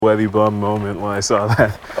sweaty bum moment when I saw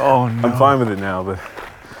that. Oh no. I'm fine with it now, but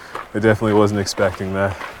I definitely wasn't expecting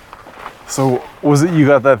that. So was it you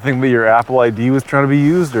got that thing that your Apple ID was trying to be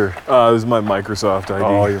used, or? It was my Microsoft ID.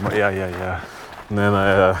 Oh, yeah. And then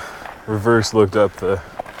I reverse looked up the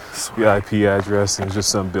IP address, and it's just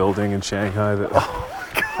some building in Shanghai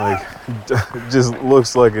that just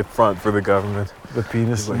looks like a front for the government. The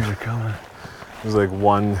penis things are coming. There's like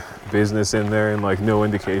one business in there and like no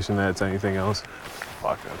indication that it's anything else.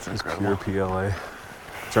 Fuck, that's It's incredible. pure PLA.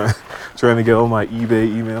 Trying to get all my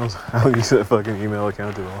eBay emails. I don't use that fucking email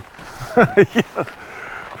account at all. Yeah.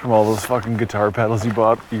 From all those fucking guitar pedals you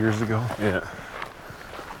bought years ago. Yeah.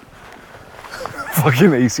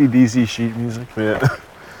 Fucking AC/DC sheet music. Yeah.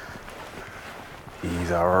 He's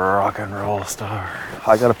a rock and roll star.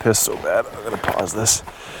 I gotta piss so bad. I'm gonna pause this.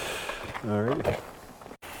 Alright.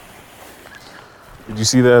 Did you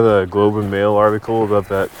see that Globe and Mail article about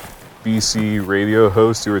that BC radio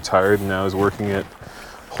host who retired and now is working at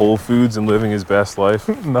Whole Foods and living his best life?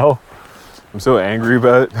 No. I'm so angry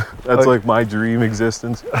about it. That's like my dream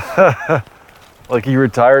existence. Like he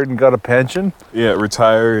retired and got a pension? Yeah,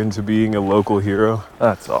 retire into being a local hero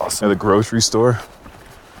That's awesome. at a grocery store.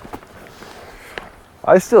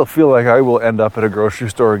 I still feel like I will end up at a grocery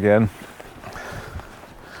store again.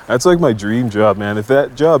 That's like my dream job, man. If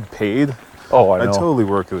that job paid, Oh, I know. I'd totally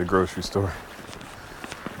work at a grocery store.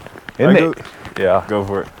 Yeah. Go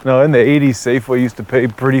for it. No, in the 80s, Safeway used to pay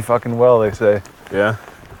pretty fucking well, they say. Yeah.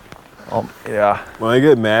 Yeah. When I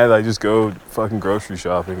get mad, I just go fucking grocery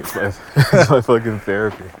shopping. It's my fucking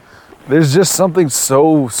therapy. There's just something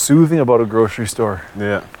so soothing about a grocery store.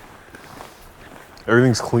 Yeah.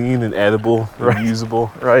 Everything's clean and edible and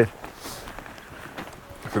usable. Right.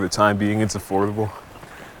 For the time being, it's affordable.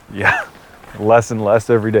 Yeah. Less and less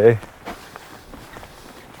every day.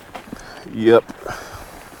 Yep.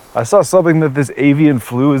 I saw something that this avian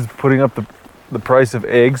flu is putting up the price of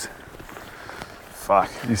eggs. Fuck.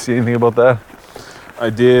 Do you see anything about that? I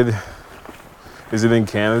did. Is it in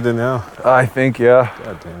Canada now? I think, yeah.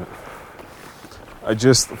 God damn it. I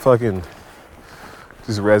just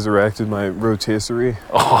resurrected my rotisserie.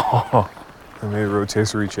 Oh, I made a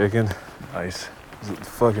rotisserie chicken. nice. It's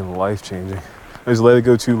fucking life-changing. I just let it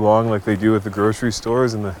go too long like they do at the grocery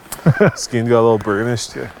stores and the skin got a little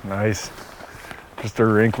burnished. Yeah, nice. Just a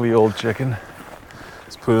wrinkly old chicken.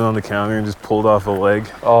 Just put it on the counter and just pulled off a leg.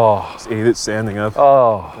 Oh, Just ate it standing up.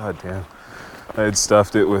 oh, God damn. I had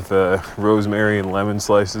stuffed it with rosemary and lemon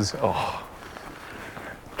slices. oh.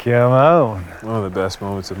 Come on. One of the best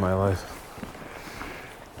moments of my life.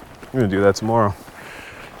 I'm gonna do that tomorrow.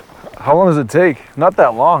 How long does it take? Not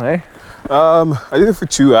that long, eh? I did it for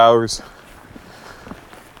 2 hours.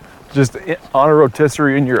 Just on a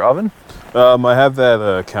rotisserie in your oven? I have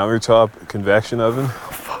that countertop convection oven.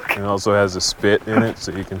 And it also has a spit in it,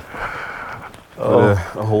 so you can put a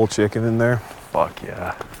whole chicken in there. Fuck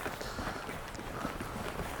yeah.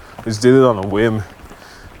 Just did it on a whim.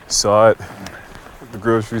 Saw it at the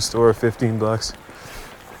grocery store, $15.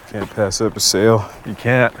 Can't pass up a sale. You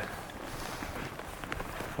can't.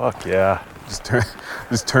 Fuck yeah.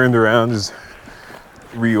 Just turned around, just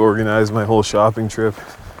reorganized my whole shopping trip.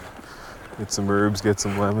 Get some herbs, get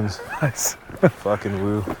some lemons. Nice. Fucking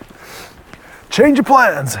woo. Change of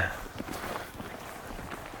plans.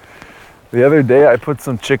 The other day I put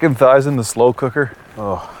some chicken thighs in the slow cooker.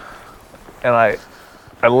 Oh, And I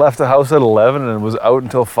left the house at 11 and was out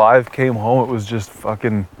until 5, came home. It was just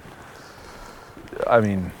fucking, I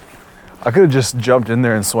mean, I could have just jumped in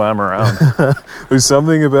there and swam around. there's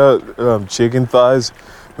something about chicken thighs.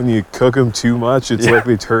 When you cook them too much, it's like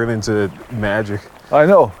they turn into magic. I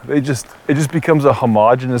know. It just becomes a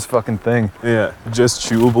homogenous fucking thing. Yeah, just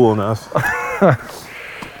chewable enough.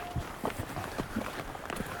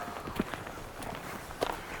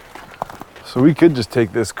 So we could just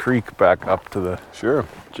take this creek back up to the Sure.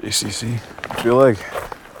 JCC. I feel like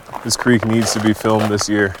this creek needs to be filmed this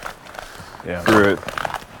year. Yeah. For it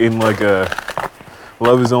in like a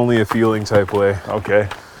love is only a feeling type way. Okay.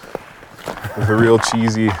 With a real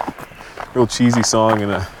cheesy song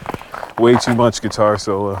and a way too much guitar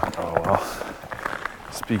solo. Oh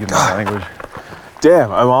well. Speaking that language.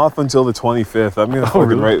 Damn, I'm off until the 25th. I'm gonna fucking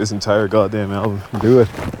really? write this entire goddamn album. Do it.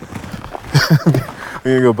 I'm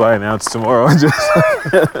gonna go buy an ounce tomorrow and just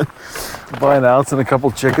Buy an ounce and a couple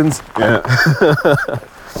chickens. yeah.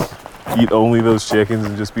 Eat only those chickens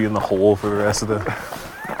and just be in the hole for the rest of the.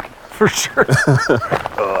 For sure.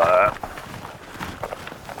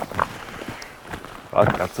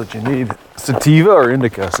 Fuck, that's what you need. Sativa or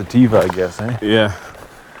indica? Sativa, I guess, eh? Yeah.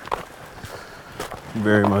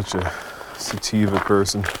 Very much a sativa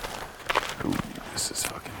person. Ooh, this is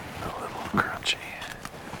fucking a little crunchy.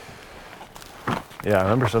 Yeah, I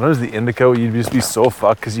remember sometimes the indica, you'd just be so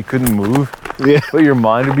fucked because you couldn't move. Yeah. But your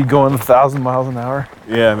mind would be going 1,000 miles an hour.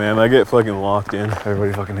 Yeah, man, I get fucking locked in.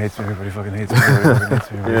 Everybody fucking hates me, everybody fucking hates me, everybody fucking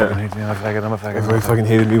hates me, everybody fucking hates me, I'm a faggot, I'm a faggot. Everybody fucking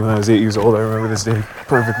hated me when I was 8 years old. I remember this day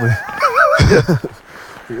perfectly.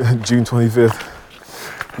 June 25th,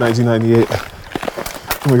 1998.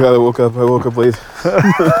 Oh my god, I woke up late.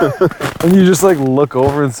 And you just like look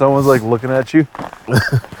over and someone's like looking at you.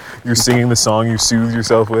 You're singing the song you soothe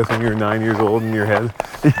yourself with when you're 9 years old in your head.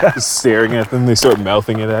 Yeah. Just staring at them, they start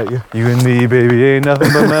mouthing it at you. You and me, baby, ain't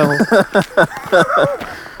nothing but mammals.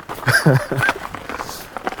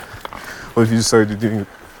 What if you just started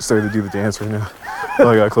to do the dance right now? Oh,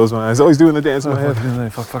 I gotta close my eyes. Always doing the dance in my head.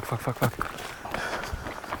 Fuck.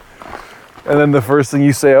 And then the first thing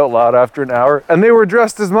you say out loud after an hour, and they were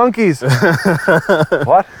dressed as monkeys.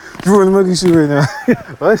 What? You're wearing a monkey suit right now.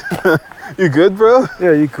 What? You good, bro?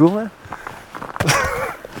 Yeah, you cool, man?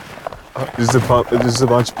 Just a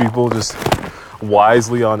bunch of people just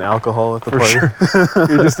wisely on alcohol at the party. Sure.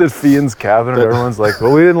 You're just at Fian's cabin and everyone's like,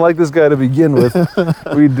 well, we didn't like this guy to begin with.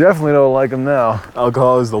 We definitely don't like him now.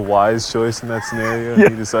 Alcohol is the wise choice in that scenario. Yeah.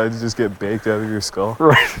 You decide to just get baked out of your skull.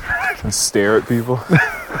 Right. And stare at people.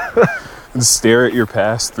 And stare at your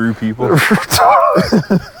past through people.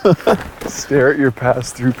 Stare at your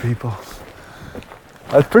past through people.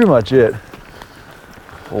 That's pretty much it.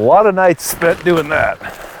 A lot of nights spent doing that.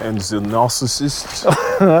 And the narcissist,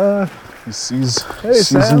 he sees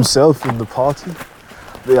Sam. himself in the party.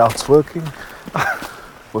 They are twerking.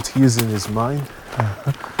 But he is in his mind.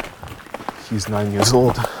 He's 9 years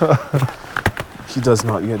old. He does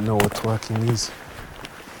not yet know what twerking is.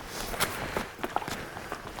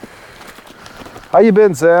 How you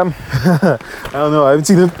been, Sam? I don't know. I haven't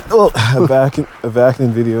seen a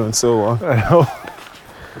Vaknin video in so long. I know.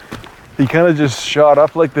 He kind of just shot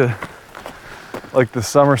up like the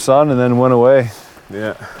summer sun and then went away.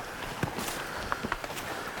 Yeah.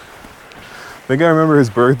 I think I remember his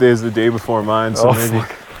birthday is the day before mine, so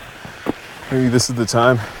maybe this is the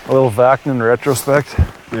time. A little Vaknin retrospect.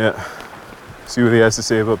 Yeah. See what he has to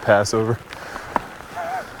say about Passover.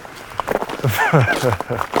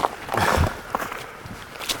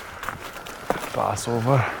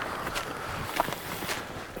 Passover.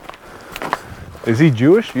 Is he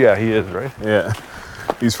Jewish? Yeah, he is, right? Yeah.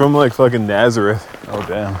 He's from like fucking Nazareth. Oh,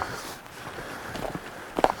 damn.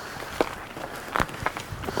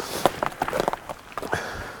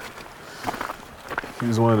 He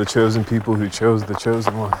was one of the chosen people who chose the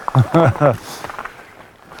chosen one.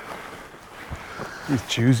 He's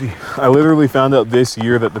choosy. I literally found out this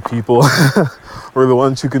year that the people were the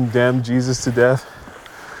ones who condemned Jesus to death.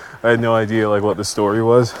 I had no idea like what the story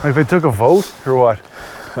was. Like they took a vote or what?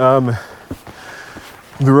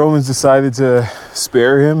 The Romans decided to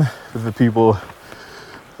spare him, but the people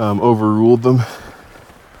overruled them.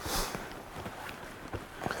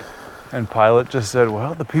 And Pilate just said,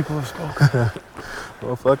 well, the people have spoken.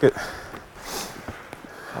 Well, fuck it.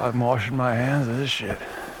 I'm washing my hands of this shit.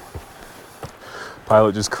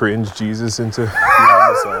 Pilate just cringed Jesus into being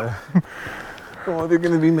the Messiah. Oh, they're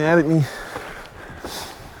gonna be mad at me.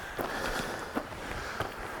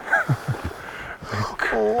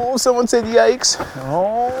 Oh, someone said yikes.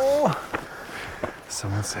 Oh.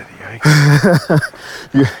 Someone said yikes.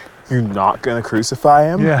 You're not gonna crucify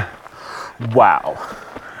him? Yeah. Wow.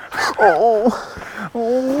 Oh.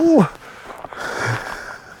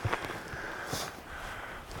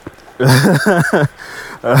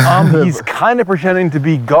 He's kind of pretending to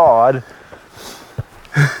be God.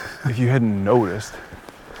 If you hadn't noticed.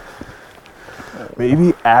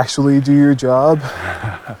 Maybe actually do your job.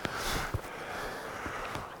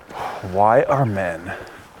 Why are men?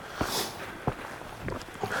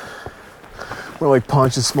 We're like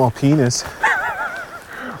Ponch's small penis.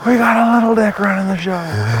 We got a little dick running the show.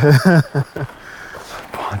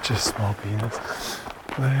 Ponch's small penis.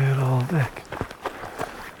 Little dick.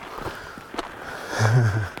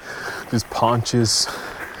 Just Ponch's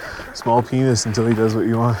small penis until he does what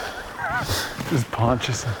you want. Just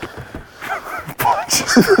Ponch's.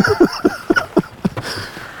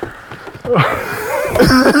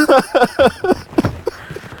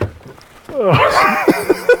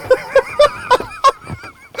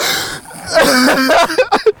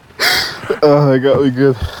 Oh, that got me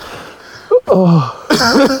good. Oh,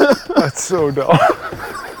 That's so dumb.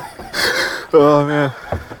 oh man.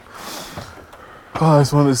 Oh,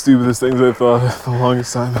 it's one of the stupidest things I've thought of the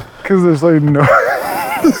longest time. Because there's like no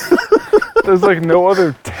there's like no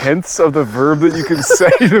other tense of the verb that you can say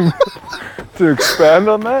to expand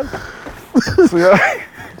on that. So yeah.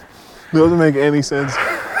 It doesn't make any sense.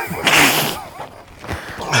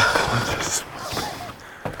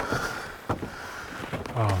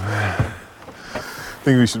 Oh man. I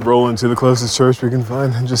think we should roll into the closest church we can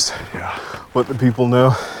find and just let the people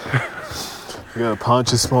know. We got a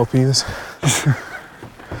Pontius small penis.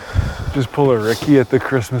 Just pull a Ricky at the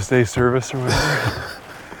Christmas Day service or whatever.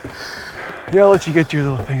 Yeah, I'll let you get your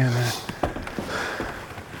little thing in a minute.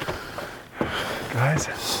 Guys,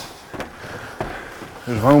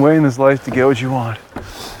 there's one way in this life to get what you want.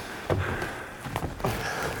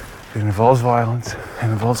 It involves violence, it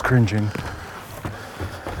involves cringing.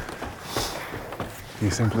 You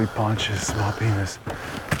simply punch his small penis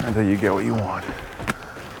until you get what you want.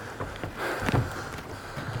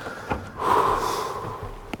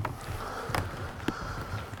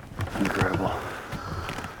 Incredible.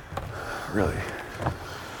 Really.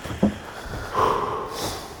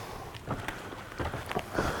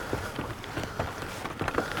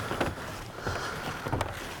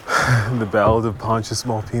 The Ballad of Pontius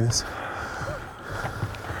Small Penis.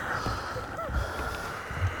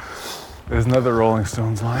 There's another Rolling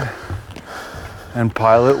Stones line. And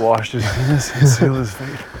Pilate washed his penis and sealed his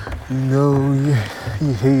fate. You know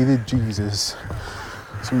he hated Jesus,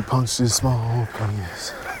 so he punched his small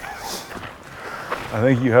penis. I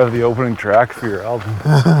think you have the opening track for your album.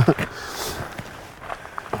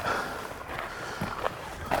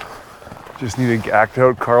 Just need to act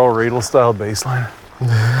out Carl Radle style bass line.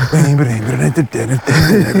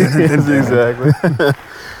 Exactly.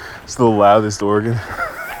 It's the loudest organ.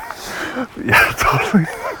 Yeah, totally.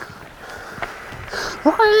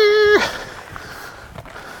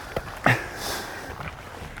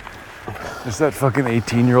 There's that fucking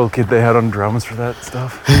 18-year-old kid they had on drums for that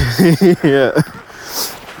stuff. Yeah.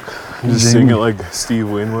 Just sing it like Steve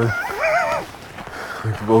Winwood.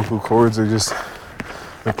 Like vocal cords are just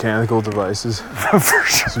mechanical devices. For sure.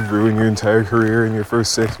 Just ruin your entire career in your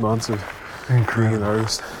first 6 months of being an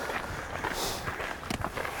artist.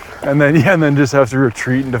 And then just have to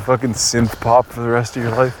retreat into fucking synth pop for the rest of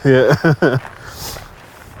your life. Yeah.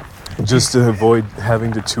 Just to avoid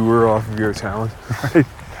having to tour off of your talent. Right.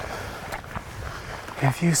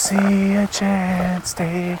 If you see a chance,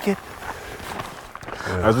 take it.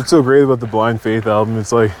 That's what's so great about the Blind Faith album.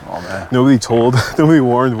 It's like, oh man, nobody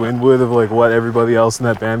warned Winwood of like what everybody else in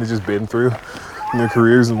that band had just been through in their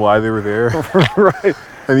careers and why they were there. Right.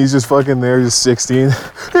 And he's just fucking there, just 16.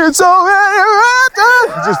 It's already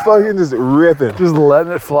just fucking just ripping. Just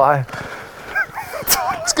letting it fly.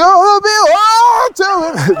 It's gonna be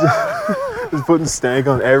autumn. Just putting stank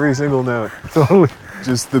on every single note. Totally.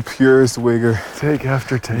 Just the purest wigger Take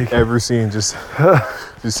after take. ever seen. Just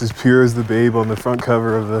as pure as the babe on the front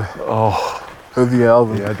cover of the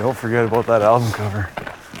album. Yeah, don't forget about that album cover.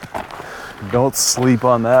 Don't sleep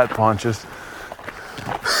on that, Pontius.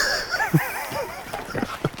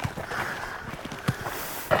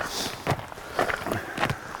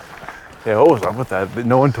 Yeah, what was up with that?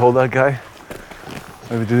 No one told that guy?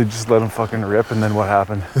 Maybe did they just let him fucking rip and then what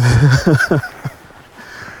happened?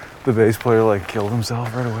 The bass player like killed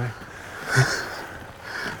himself right away.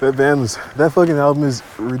 That fucking album is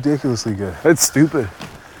ridiculously good. It's stupid.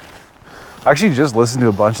 I actually just listened to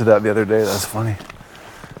a bunch of that the other day. That's funny.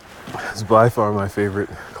 It's by far my favorite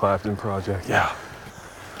Clapton project. Yeah.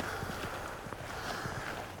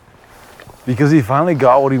 Because he finally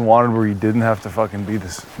got what he wanted where he didn't have to fucking be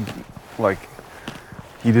this, like,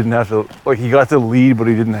 he didn't have to, like, he got to lead, but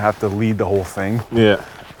he didn't have to lead the whole thing. Yeah.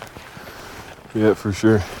 Yeah, for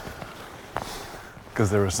sure.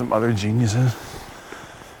 Because there were some other geniuses.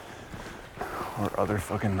 Or other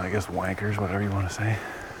fucking, I guess, wankers, whatever you want to say.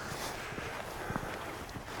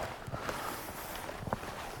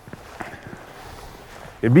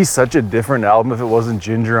 It'd be such a different album if it wasn't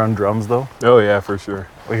Ginger on drums, though. Oh, yeah, for sure.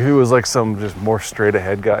 Like, if it was like some just more straight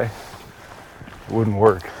ahead guy, it wouldn't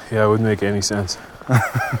work. Yeah, it wouldn't make any sense.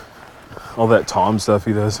 All that Tom stuff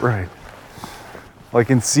he does. Right. Like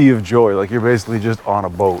in Sea of Joy, like you're basically just on a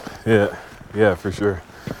boat. Yeah, yeah, for sure.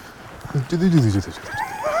 He's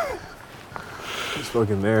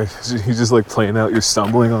fucking there. He's just like playing out you're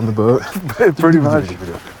stumbling on the boat. Pretty much.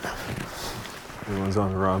 Everyone's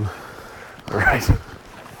on rum. Right.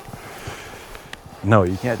 No,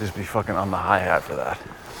 you can't just be fucking on the hi-hat for that.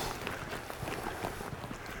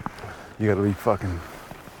 You gotta be fucking...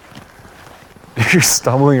 You're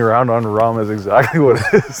stumbling around on rum is exactly what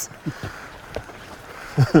it is.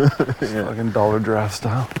 Yeah. Fucking dollar draft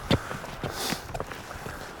style.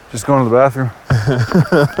 Just going to the bathroom.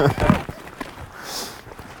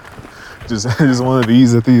 just one of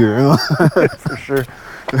these at the urinal. For sure.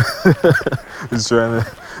 Just trying to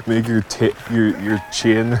make your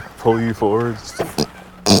chin pull you forward.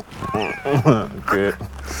 Good.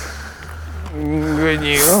 Good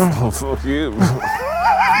you. Oh, fuck you.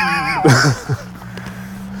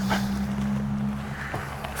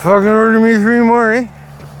 Fucking order me 3 more, eh?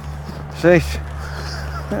 Thanks.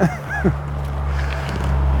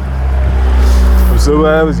 I'm so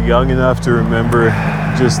glad I was young enough to remember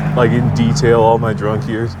just like in detail all my drunk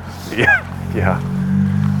years. Yeah.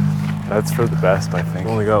 That's for the best, I think.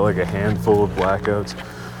 I've only got like a handful of blackouts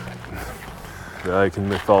that I can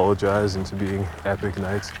mythologize into being epic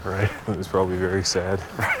nights. Right. It was probably very sad.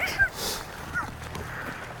 Right.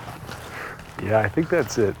 Yeah, I think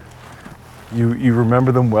that's it. You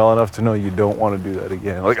remember them well enough to know you don't want to do that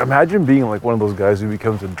again. Like, imagine being like one of those guys who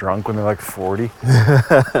becomes a drunk when they're like 40. Like,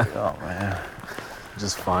 oh man.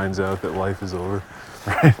 Just finds out that life is over.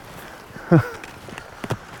 Right.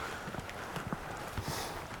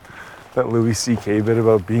 That Louis C.K. bit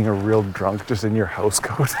about being a real drunk just in your house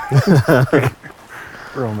coat.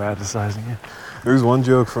 Romanticizing it. There's one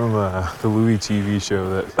joke from the Louis TV show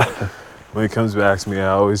that when it comes back to me, I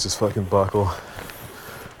always just fucking buckle.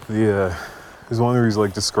 There's one where he's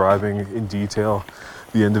like describing in detail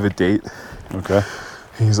the end of a date. Okay.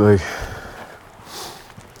 He's like,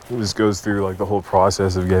 he just goes through like the whole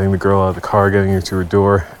process of getting the girl out of the car, getting her to her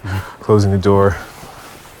door, closing the door.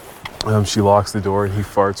 She locks the door and he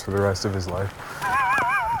farts for the rest of his life.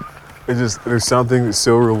 There's something that's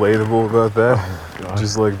so relatable about that. Oh my God.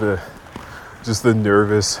 Just like the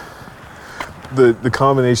nervous, the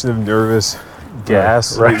combination of nervous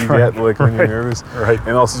gas that you get like when you're nervous,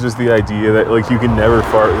 and also just the idea that like you can never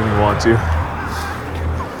fart when you want to.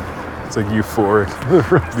 It's like euphoric.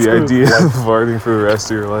 The idea of farting for the rest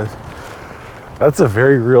of your life. That's a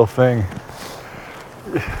very real thing.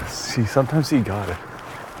 See, sometimes he got it.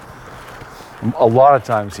 A lot of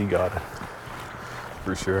times he got it.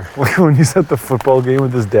 For sure. Like when he's at the football game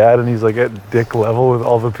with his dad and he's like at dick level with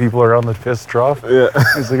all the people around the piss trough. Yeah.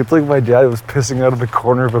 He's like, it's like my dad was pissing out of the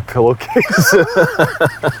corner of a pillowcase. It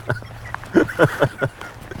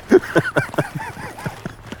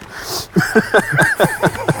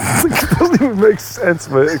doesn't even make sense,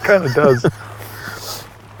 but it kind of does.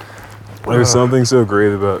 There's something so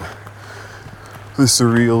great about the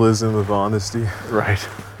surrealism of honesty. Right.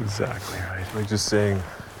 Exactly right. Like just saying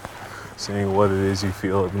what it is you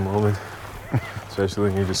feel at the moment, especially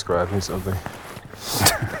when you're describing something.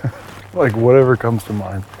 Like whatever comes to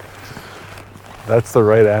mind. That's the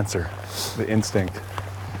right answer. The instinct.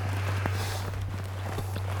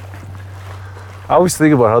 I always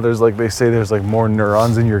think about how there's like, they say there's like more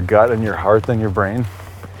neurons in your gut and your heart than your brain.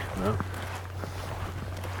 No.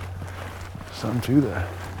 Something to that.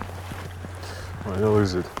 Well, I know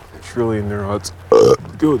there's a trillion neurons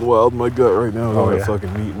going wild in my gut right now. Oh, yeah.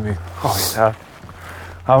 Fucking meeting me. Oh yeah.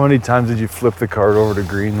 How many times did you flip the card over to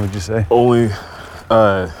green, would you say? Only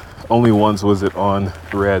once was it on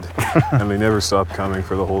red, and they never stopped coming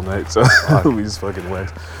for the whole night, so we just fucking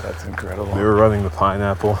went. That's incredible. They were running the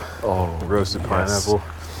pineapple, the roasted pineapple,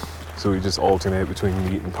 so we just alternate between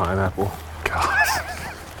meat and pineapple. God.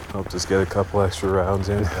 Helped us get a couple extra rounds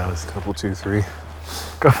in. Couple 2-3.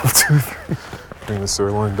 Couple 2-3. Bring the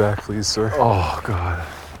sirloin back, please, sir. Oh, God.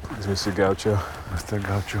 Please, Mr. Gaucho. Mr.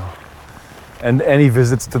 Gaucho. And any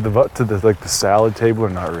visits to the like the salad table or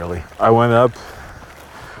not really? I went up.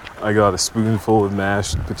 I got a spoonful of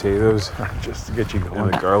mashed potatoes, just to get you going.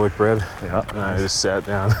 and a garlic bread. Yeah. And I just sat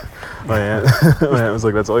down. My aunt was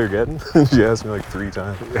like, "That's all you're getting?" She asked me like 3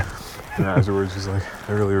 times. Yeah. And afterwards, she's like,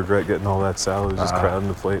 "I really regret getting all that salad. It was just crowding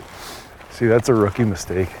the plate." See, that's a rookie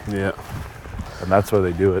mistake. Yeah. And that's why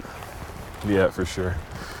they do it. Yeah, for sure.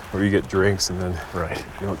 Or you get drinks and then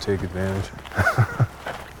you don't take advantage.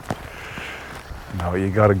 No, you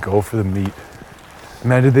gotta go for the meat.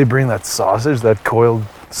 Man, did they bring that sausage, that coiled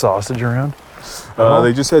sausage around?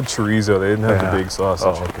 They just had chorizo. They didn't have the big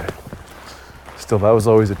sausage. Oh, okay. Still, that was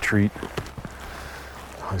always a treat.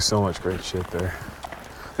 There's so much great shit there.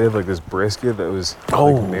 They had like this brisket that was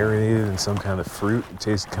like marinated in some kind of fruit. It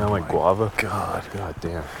tasted kind of like guava. God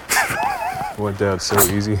damn. Went down so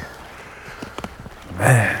easy.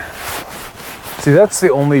 Man. See, that's the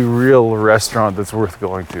only real restaurant that's worth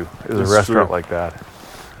going to, is a restaurant like that.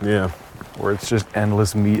 Yeah. Where it's just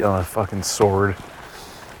endless meat on a fucking sword.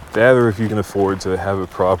 That, or if you can afford to have a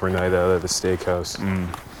proper night out at a steakhouse.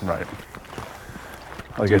 Right.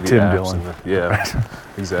 Like a Tim Dillon. Yeah,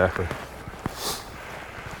 exactly.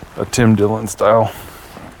 A Tim Dillon style.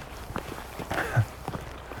 I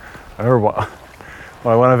remember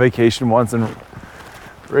when I went on vacation once and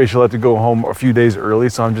Rachel had to go home a few days early,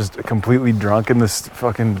 so I'm just completely drunk in this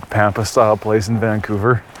fucking Pampa style place in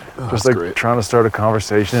Vancouver. Just like great. Trying to start a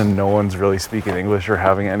conversation and no one's really speaking English or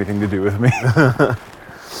having anything to do with me.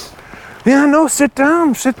 Yeah, no, sit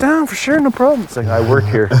down for sure, no problem. It's like, I work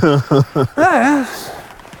here.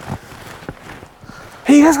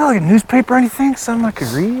 Hey, guys got like a newspaper or anything? Something I could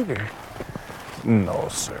read? Or? No,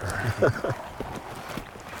 sir.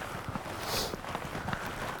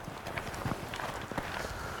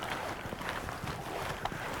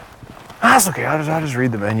 That's okay. I'll just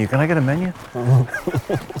read the menu. Can I get a menu?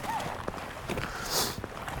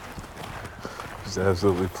 Just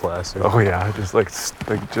absolutely plastic. Oh yeah, just like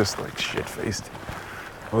shit faced.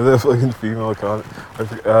 What was that fucking female comment?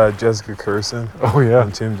 Jessica Curson. Oh yeah.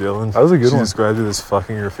 And Tim Dillon. That was a good She one. described it as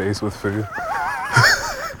fucking her face with food.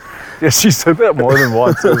 Yeah, she said that more than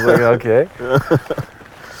once. I was like, okay.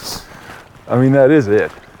 I mean, that is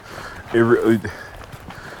it. It really.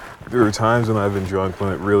 There were times when I've been drunk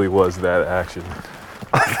when it really was that action.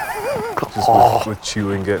 Just with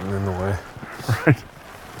chewing getting in the way. Right.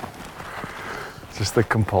 Just the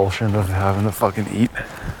compulsion of having to fucking eat.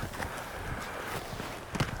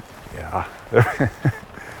 Yeah.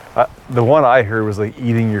 The one I heard was like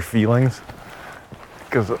eating your feelings.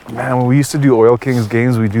 Because, man, when we used to do Oil Kings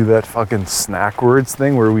games, we'd do that fucking snack words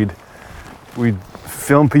thing where we'd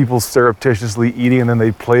film people surreptitiously eating and then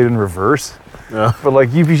they'd play it in reverse. Yeah. But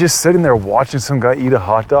like you'd be just sitting there watching some guy eat a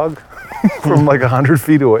hot dog from like 100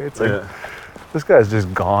 feet away. It's like, this guy's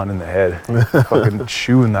just gone in the head. Fucking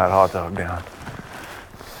chewing that hot dog down.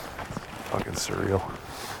 Fucking surreal.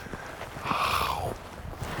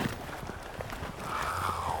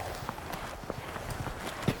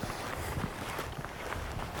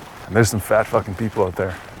 And there's some fat fucking people out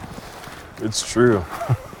there. It's true.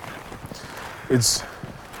 It's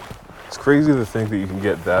crazy to think that you can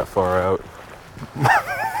get that far out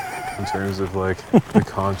in terms of like the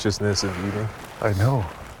consciousness of eating. I know.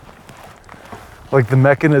 Like the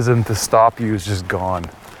mechanism to stop you is just gone.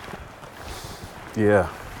 Yeah.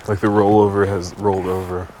 Like the rollover has rolled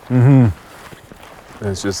over. Mm-hmm. And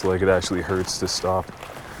it's just like it actually hurts to stop.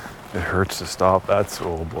 It hurts to stop. That's,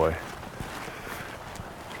 oh boy.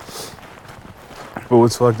 But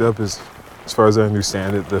what's fucked up is, as far as I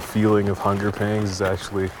understand it, the feeling of hunger pangs is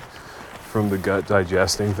actually from the gut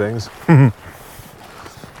digesting things. And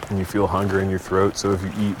you feel hunger in your throat, so if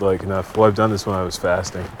you eat like enough, well, I've done this when I was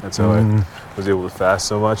fasting. That's how I was able to fast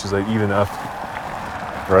so much, is I'd eat enough,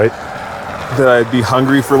 right, that I'd be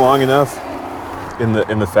hungry for long enough in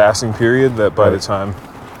the fasting period that by the time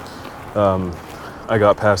I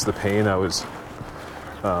got past the pain, I was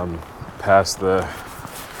past the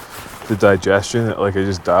digestion. Like I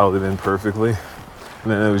just dialed it in perfectly,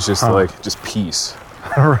 and then it was just like just peace.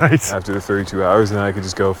 Right. After the 32 hours, and then I could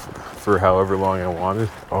just go for however long I wanted.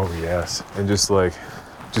 Oh yes. And just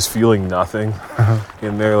feeling nothing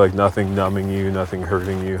in there, like nothing numbing you, nothing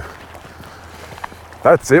hurting you.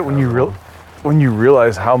 That's it. When you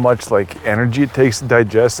realize how much like energy it takes to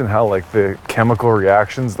digest and how like the chemical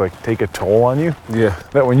reactions like take a toll on you. Yeah.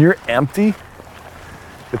 That when you're empty,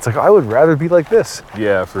 it's like I would rather be like this.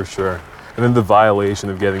 Yeah, for sure. And then the violation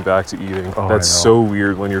of getting back to eating. Oh, that's so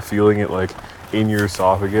weird when you're feeling it like in your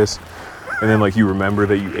esophagus, and then like you remember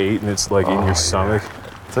that you ate and it's like in your stomach.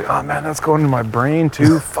 It's like, oh man, that's going to my brain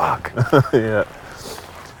too. Fuck. Yeah.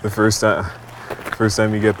 The first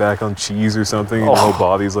time you get back on cheese or something, your whole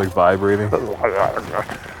body's like vibrating.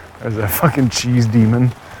 There's that fucking cheese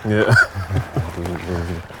demon. Yeah.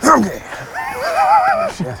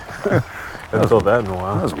 Shit. I haven't felt that in a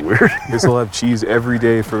while. That was weird. I guess I'll have cheese every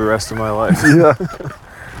day for the rest of my life. Yeah.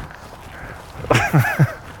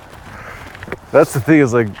 That's the thing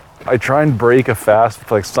is like, I try and break a fast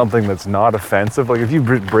with like something that's not offensive. Like if you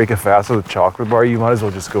break a fast with a chocolate bar, you might as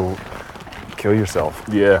well just go kill yourself.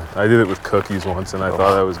 Yeah, I did it with cookies once and I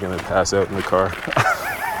thought I was going to pass out in the car.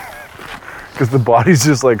 Because the body's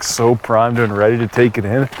just like so primed and ready to take it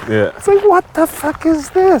in. Yeah. It's like, what the fuck is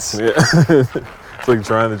this? Yeah. It's like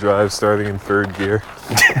trying to drive starting in third gear.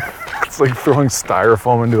 It's like throwing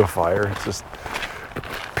styrofoam into a fire. It's just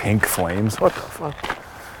pink flames. What the fuck?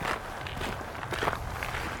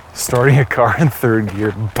 Starting a car in third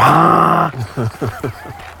gear. Bah!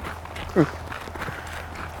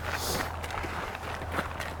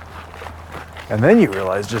 And then you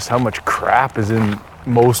realize just how much crap is in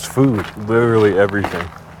most food. Literally everything.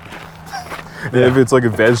 And if it's like a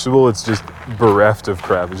vegetable, it's just bereft of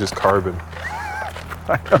crap. It's just carbon.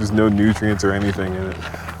 There's no nutrients or anything in it.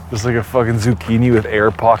 Just like a fucking zucchini with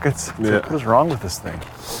air pockets. It's Yeah. like, what is wrong with this thing?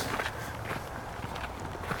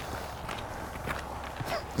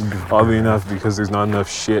 Oddly enough, because there's not enough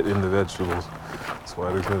shit in the vegetables. That's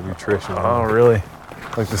why there's no nutrition. Oh, really?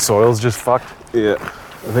 Like the soil's just fucked? Yeah.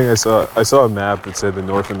 I think I saw a map that said the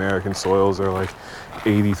North American soils are like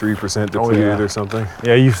 83% depleted or something.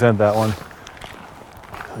 Yeah, you sent that one.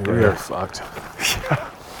 We are fucked.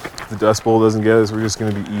 If the Dust Bowl doesn't get us, we're just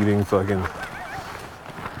going to be eating fucking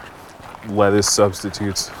lettuce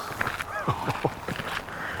substitutes.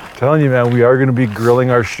 Telling you, man, we are going to be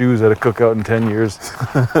grilling our shoes at a cookout in 10 years,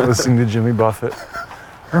 listening to Jimmy Buffett.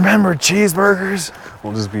 Remember cheeseburgers?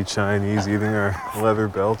 We'll just be Chinese eating our leather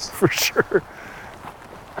belts. For sure.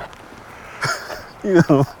 You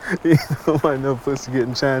know why no pussy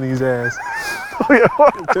getting Chinese ass? Oh, yeah,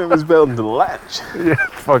 what? Turn his belt into latch. Yeah,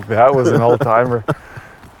 fuck, that was an all-timer.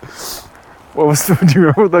 Do you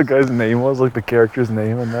remember what that guy's name was? Like the character's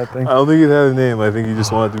name in that thing? I don't think it had a name. I think he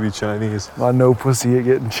just wanted to be Chinese. My no pussy ain't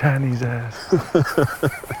getting Chinese ass.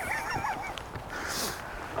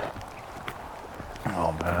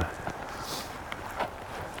 Oh, man.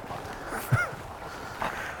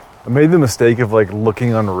 I made the mistake of like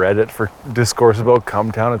looking on Reddit for discourse about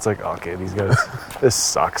Cumtown. It's like, okay, these guys, this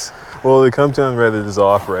sucks. Well, the Cumtown Reddit is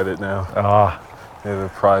off Reddit now. Ah, They have a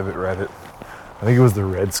private Reddit. I think it was the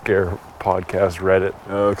Red Scare podcast Reddit.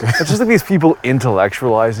 Oh, okay. It's just like these people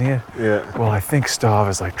intellectualizing it. Yeah. Well, I think Stav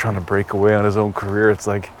is like trying to break away on his own career. It's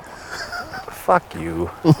like, fuck you.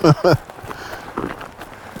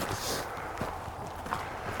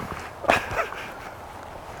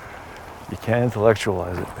 You can't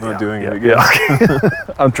intellectualize it. I'm not doing it again. Yeah, okay.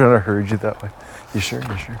 I'm trying to herd you that way. You sure?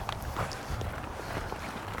 You sure?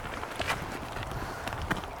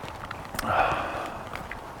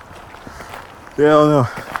 Yeah, I don't know.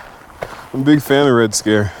 I'm a big fan of Red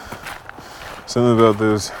Scare. Something about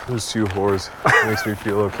those two whores makes me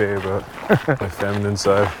feel okay about my feminine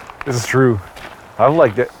side. This is true. I've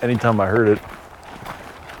liked it anytime I heard it.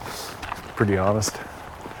 Pretty honest.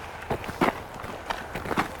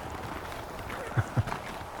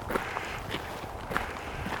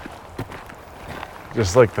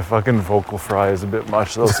 Just like the fucking vocal fry is a bit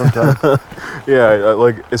much though sometimes. Yeah,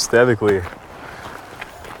 like aesthetically,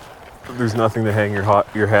 there's nothing to hang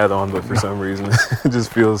your hat on, but for some reason, it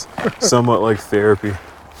just feels somewhat like therapy.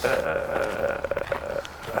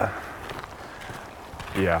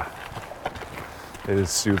 Yeah. It is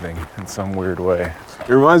soothing in some weird way. It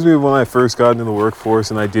reminds me of when I first got into the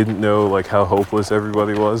workforce and I didn't know like how hopeless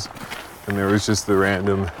everybody was, and there was just the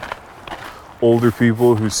random older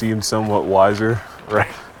people who seemed somewhat wiser. Right.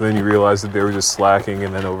 Then you realize that they were just slacking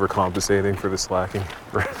and then overcompensating for the slacking.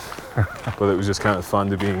 Right. But it was just kind of fun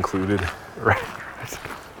to be included. Right.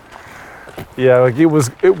 Yeah, like it was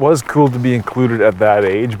cool to be included at that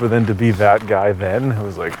age, but then to be that guy then, it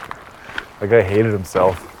was like that guy hated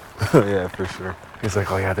himself. Yeah, for sure. He's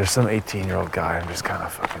like, oh yeah, there's some 18-year-old guy. I'm just kind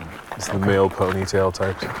of fucking... It's the male ponytail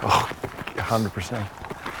type. Oh,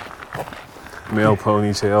 100%. Male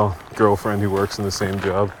ponytail, girlfriend who works in the same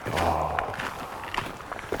job. Oh.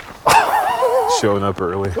 Showing up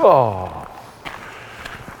early. Oh.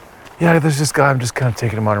 Yeah, there's this guy, I'm just kind of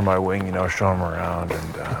taking him under my wing, you know, showing him around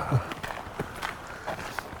and,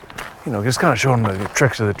 you know, just kind of showing him the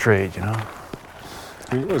tricks of the trade, you know.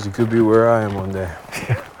 Who knows, he could be where I am one day.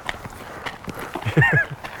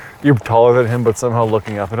 You're taller than him, but somehow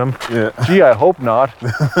looking up at him. Yeah. Gee, I hope not.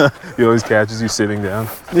 He always catches you sitting down.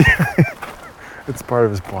 It's part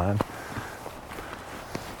of his plan.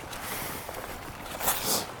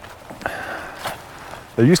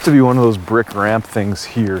 There used to be one of those brick ramp things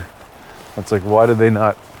here. It's like, why did they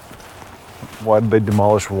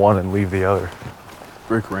demolish one and leave the other?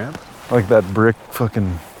 Brick ramp? Like that brick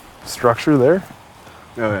fucking structure there?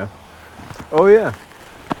 Oh, yeah. Oh, yeah.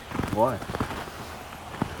 Why?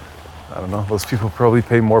 I don't know. Those people probably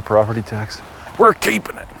pay more property tax. We're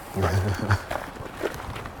keeping it.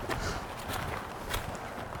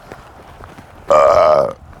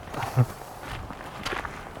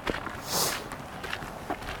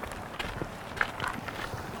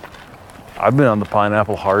 I've been on the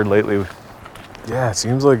pineapple hard lately. Yeah, it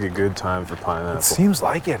seems like a good time for pineapple. It seems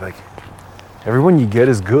like it. Like everyone you get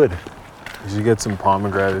is good. You should get some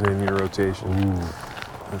pomegranate in your rotation. Ooh.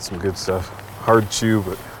 That's some good stuff. Hard chew,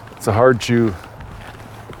 but It's a hard chew.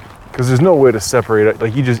 Because there's no way to separate it.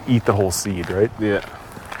 Like you just eat the whole seed, right? yeah,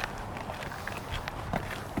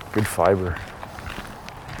 Good fiber.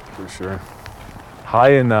 for sure.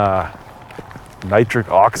 High in nitric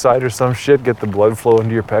oxide or some shit. Get the blood flow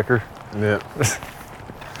into your pecker. Yeah.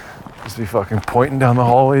 Just be fucking pointing down the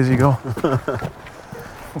hallway as you go.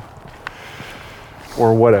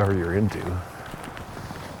 Or whatever you're into.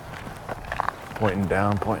 Pointing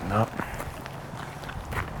down, pointing up.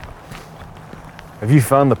 Have you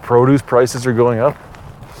found the produce prices are going up?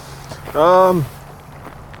 I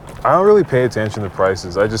don't really pay attention to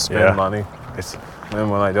prices. I just spend Yeah. money. It's,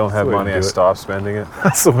 And when I don't have the way to money, do I it. stop spending it.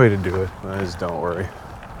 that's the way to do it. I just don't worry.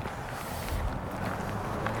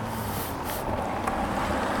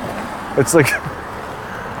 It's like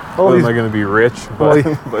All Am I going to be rich Well,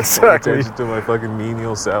 by exactly. paying attention to my fucking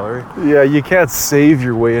menial salary? Yeah, you can't save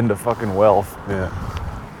your way into fucking wealth. Yeah.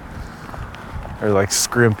 Or like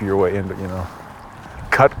scrimp your way into,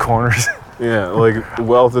 cut corners. Yeah, like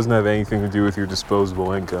wealth doesn't have anything to do with your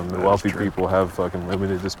disposable income. The That's wealthy true. people have fucking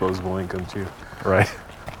limited disposable income too. Right.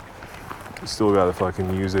 You still gotta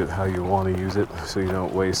fucking use it how you want to use it, so you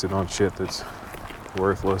don't waste it on shit that's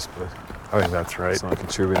worthless, but I think that's right. it's not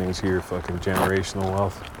contributing to your fucking generational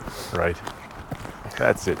wealth. Right.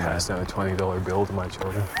 That's it, man. Pass down a $20 bill to my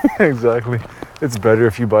children. Exactly. It's better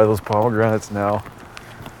if you buy those pomegranates now.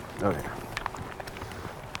 Oh yeah.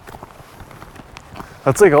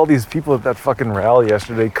 That's like all these people at that fucking rally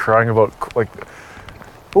yesterday crying about, like,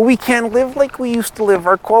 well, we can't live like we used to live,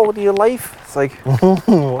 our quality of life. It's like,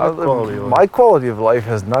 my quality of life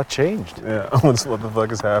has not changed. Yeah, what the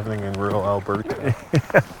fuck is happening in rural Alberta?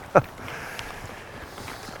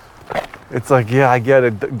 It's like, yeah, I get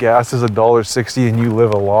it, gas is $1.60 and you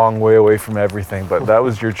live a long way away from everything, but that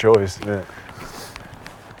was your choice. Yeah.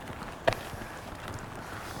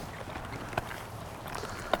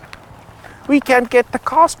 We can't get to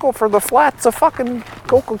Costco for the flats of fucking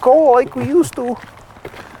Coca-Cola like we used to.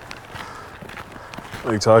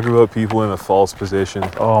 Like, talk about people in a false position.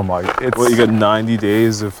 Oh my, it's... What, you got 90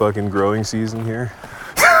 days of fucking growing season here?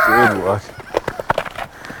 Good luck.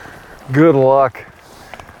 Good luck.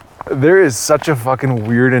 There is such a fucking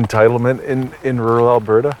weird entitlement in rural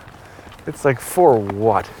Alberta. It's like, for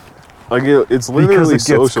what? Like, it's literally Because it gets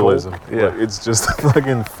socialism. cold. Yeah. Like, it's just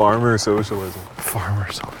fucking farmer socialism.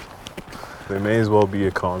 Farmer socialism. They may as well be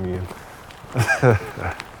a commune. Yeah.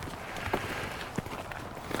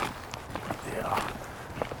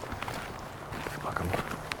 Fuck 'em.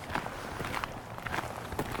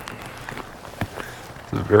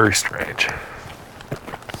 This is very strange.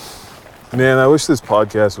 Man, I wish this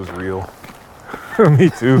podcast was real. Me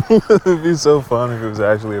too. It'd be so fun if it was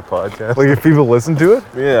actually a podcast. Like if people listen to it?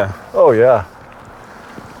 Yeah. Oh yeah.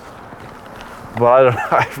 But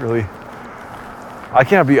I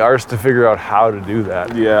can't be arsed to figure out how to do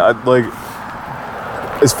that. Yeah,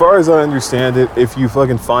 as far as I understand it, if you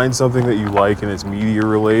fucking find something that you like and it's media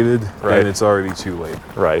related, Right. then it's already too late.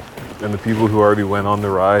 Right. And the people who already went on the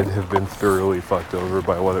ride have been thoroughly fucked over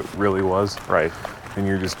by what it really was. Right. And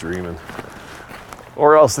you're just dreaming.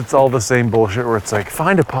 Or else it's all the same bullshit where it's like,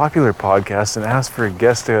 find a popular podcast and ask for a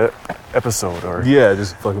guest episode, or Yeah,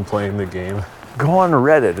 just fucking playing the game. go on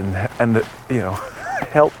Reddit and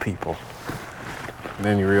help people. And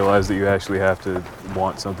then you realize that you actually have to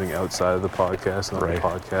want something outside of the podcast, not Right. a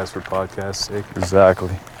podcast for podcast's sake.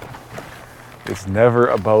 Exactly. It's never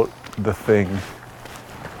about the thing.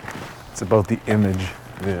 It's about the image.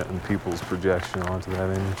 Yeah, and people's projection onto that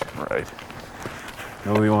image. Right.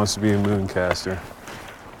 Nobody wants to be a mooncaster.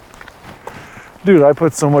 Dude, I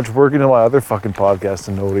put so much work into my other fucking podcast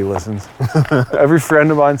and nobody listens. Every friend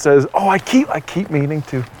of mine says, "Oh, I keep meaning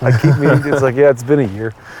to. I keep meaning to." It's like, yeah, it's been a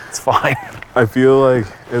year. It's fine. I feel like,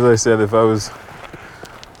 as I said, if I was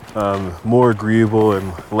more agreeable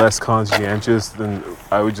and less conscientious, then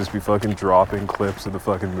I would just be fucking dropping clips of the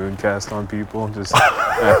fucking Mooncast on people, just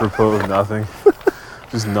apropos of nothing.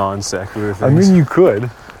 Just non sequitur things. I mean, you could.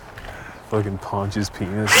 Fucking Ponch's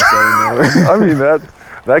penis instead of nowhere. I mean,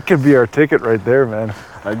 that could be our ticket right there, man.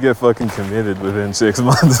 I'd get fucking committed within 6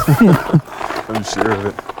 months. I'm sure of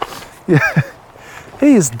it. Yeah.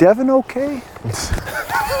 Hey, is Devin okay?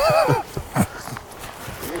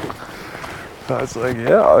 I was like,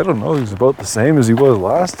 yeah, I don't know. He's about the same as he was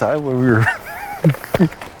last time when we were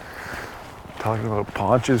talking about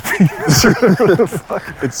Ponch's penis.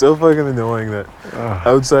 It's so fucking annoying that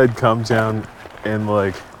outside Cumtown and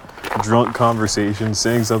like drunk conversation,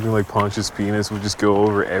 saying something like Ponch's penis would just go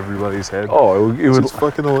over everybody's head. Oh, it would. It's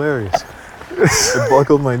fucking hilarious. I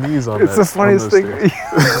buckled my knees on It's that. the funniest thing.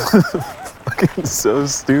 Fucking so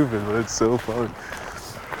stupid, but it's so funny.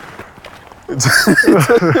 It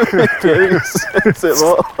doesn't make sense at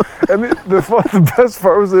all. And the best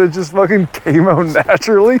part was that it just fucking came out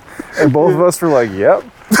naturally, and both of us were like, "Yep."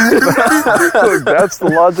 Like, that's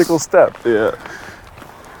the logical step. Yeah.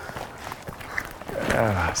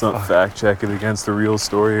 Yeah. It's not fact check it against the real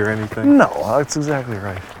story or anything. No, that's exactly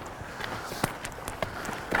right.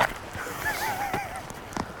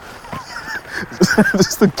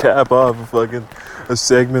 Just to cap off a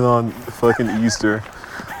segment on fucking Easter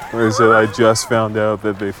where it said I just found out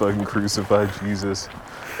that they fucking crucified Jesus.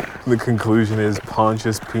 The conclusion is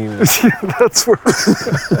Ponch's penis. That's where.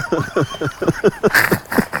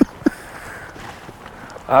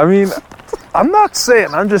 I mean, I'm not saying.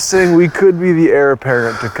 I'm just saying we could be the heir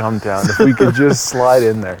apparent to Cumtown if we could just slide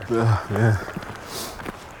in there. Yeah.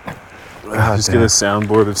 God Just damn. get a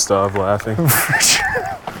soundboard of Stav laughing.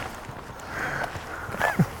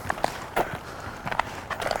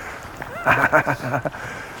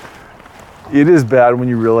 It is bad when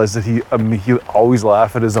you realize that he always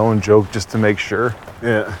laugh at his own joke just to make sure.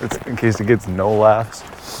 Yeah. It's in case it gets no laughs.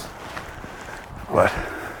 But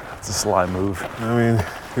it's a sly move. I mean,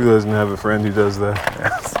 who doesn't have a friend who does that? Yeah,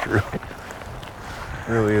 that's true.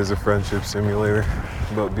 It really is a friendship simulator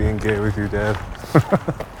about being gay with your dad.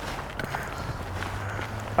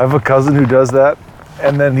 I have a cousin who does that,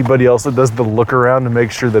 and then anybody else that does the look around to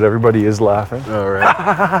make sure that everybody is laughing. All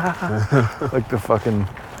right. Like the fucking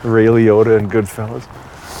Ray Liotta and Goodfellas.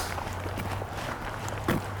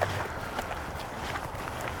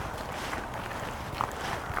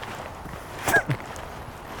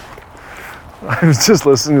 I was just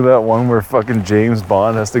listening to that one where fucking James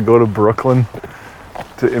Bond has to go to Brooklyn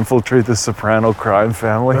to infiltrate the Soprano crime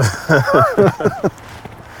family.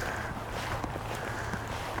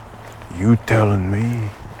 You telling me?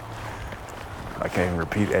 I can't even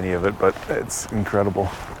repeat any of it, but it's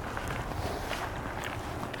incredible.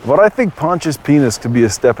 But I think Pontius Penis could be a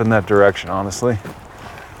step in that direction, honestly.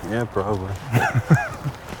 Yeah, probably.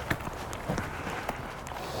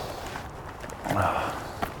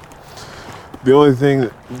 The only thing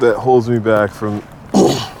that holds me back from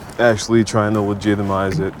actually trying to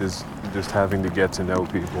legitimize it is just having to get to know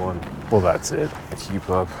people and Well, that's it. keep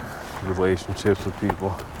up relationships with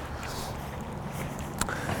people.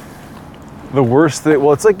 The worst thing,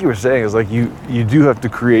 well, it's like you were saying, is like you do have to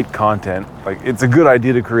create content. Like, it's a good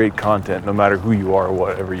idea to create content no matter who you are or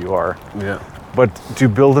whatever you are. Yeah. But to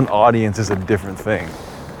build an audience is a different thing.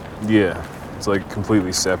 Yeah. It's like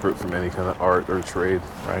completely separate from any kind of art or trade.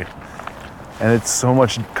 Right. And it's so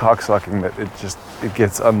much cocksucking that it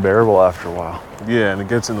gets unbearable after a while. Yeah, and it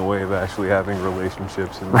gets in the way of actually having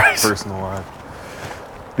relationships in Right. personal life.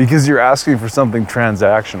 Because you're asking for something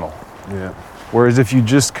transactional. Yeah. Whereas if you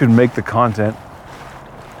just could make the content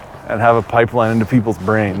and have a pipeline into people's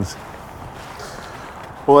brains.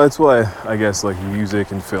 Well, that's why I guess like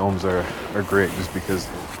music and films are great, just because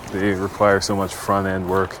they require so much front end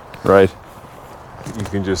work. Right. You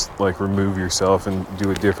can just like remove yourself and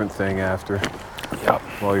do a different thing after. Yep.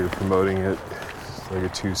 While you're promoting it. It's like a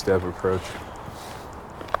two-step approach.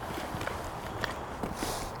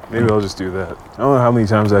 Maybe I'll just do that. I don't know how many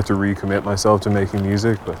times I have to recommit myself to making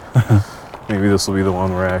music, but maybe this will be the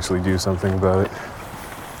one where I actually do something about it.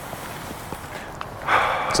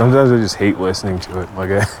 Sometimes I just hate listening to it.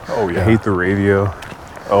 Like I hate the radio.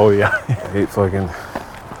 Oh yeah.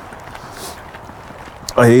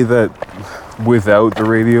 I hate that without the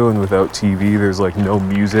radio and without TV, there's like no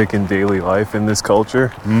music in daily life in this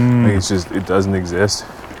culture. Like it's just, it doesn't exist.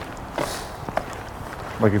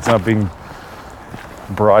 Like it's not being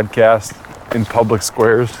broadcast in public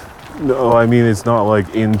squares. No, I mean, it's not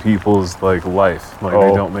like in people's like life. Like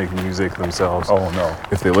they don't make music themselves. Oh no.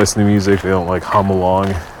 If they listen to music, they don't like hum along.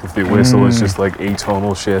 If they whistle, it's just like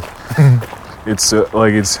atonal shit. It's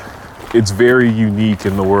like it's very unique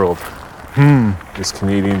in the world. This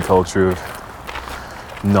Canadian culture of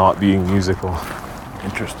not being musical.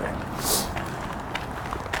 Interesting.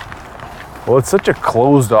 Well, it's such a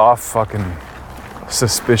closed off fucking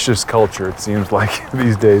suspicious culture, it seems like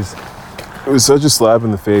these days. It was such a slap in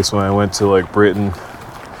the face when I went to like Britain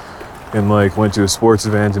and like went to a sports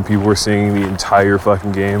event and people were singing the entire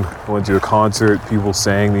fucking game. I went to a concert, people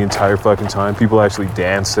sang the entire fucking time. People actually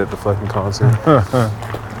danced at the fucking concert.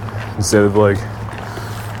 Instead of like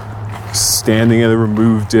standing at a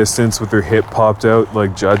removed distance with their hip popped out,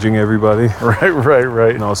 like judging everybody.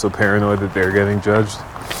 Right. And also paranoid that they're getting judged.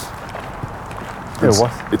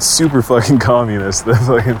 Yeah, It's super fucking communist. That's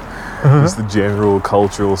like just the general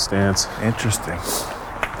cultural stance. Interesting.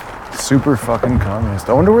 Super fucking communist.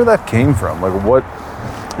 I wonder where that came from. Like what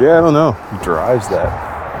Yeah, I don't know. drives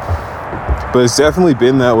that? But it's definitely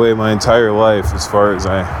been that way my entire life as far as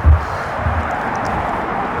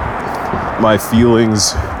my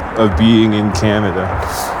feelings of being in Canada.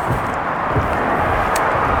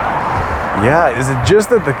 Yeah, is it just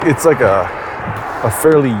that it's like a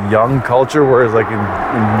fairly young culture, whereas like in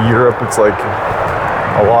Europe it's like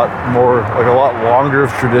a lot more, like a lot longer of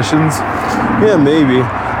traditions? Yeah, maybe.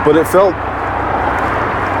 But it felt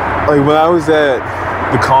like when I was at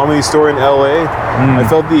the Comedy Store in LA, I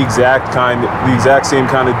felt the exact same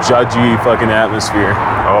kind of judgy fucking atmosphere.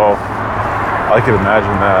 Oh, I could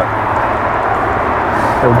imagine that.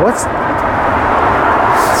 And it's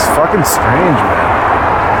fucking strange, man.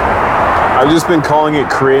 I've just been calling it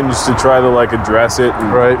cringe to try to like address it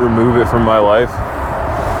and remove it from my life.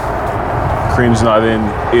 Cringe not in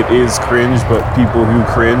it is cringe, but people who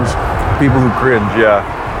cringe. People who cringe, yeah.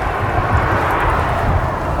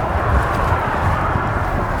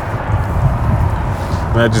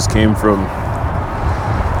 That just came from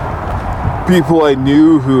people I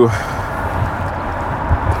knew who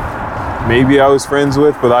maybe I was friends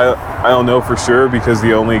with, but I don't know for sure because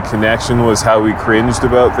the only connection was how we cringed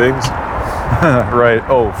about things. Right.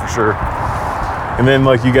 Oh, for sure. And then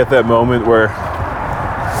like you get that moment where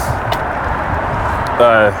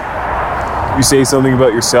you say something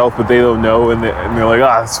about yourself, but they don't know, and they're like,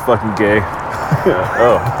 that's fucking gay.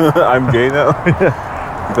 Oh, I'm gay now? You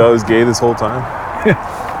thought I was gay this whole time?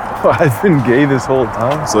 Well, I've been gay this whole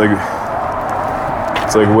time. It's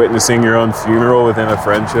like witnessing your own funeral within a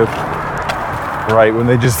friendship. Right, when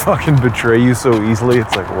they just fucking betray you so easily,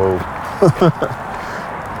 it's like, whoa.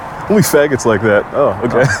 Only faggots like that. Oh,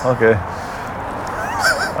 okay. Oh, okay.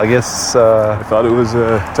 I guess... I thought it was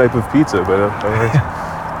a type of pizza, but...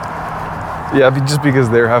 yeah, just because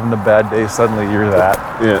they're having a bad day, suddenly you're that.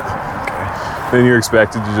 Yeah. Okay. Then you're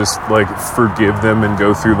expected to just, like, forgive them and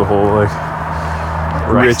go through the whole, like,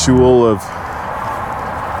 ritual of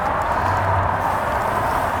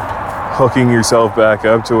hooking yourself back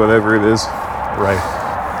up to whatever it is. Right.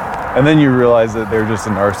 And then you realize that they're just a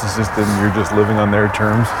narcissist and you're just living on their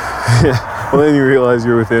terms. Yeah. Well, then you realize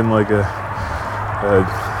you're within, like, a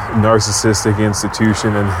narcissistic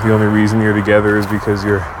institution, and the only reason you're together is because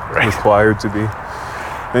you're required to be.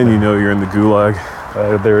 Then you know you're in the gulag.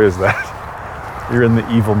 There is that. You're in the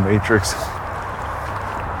evil matrix.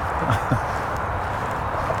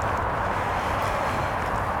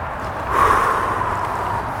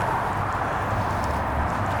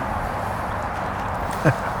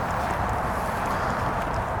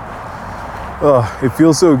 Oh, it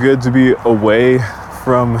feels so good to be away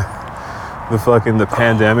from the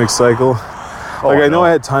pandemic cycle. I know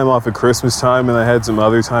I had time off at Christmas time and I had some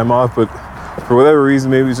other time off, but for whatever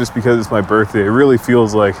reason, maybe it's just because it's my birthday, it really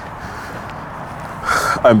feels like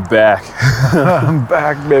I'm back. I'm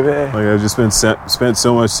back, baby. Like I've just been spent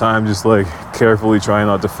so much time just like carefully trying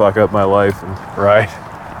not to fuck up my life. And, right.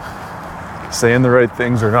 Saying the right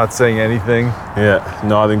things or not saying anything. Yeah,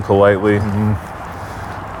 nodding politely. Mm-hmm.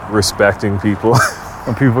 Respecting people.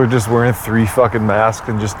 When people are just wearing 3 fucking masks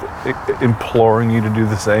and just imploring you to do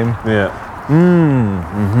the same. Yeah.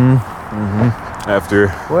 After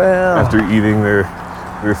eating their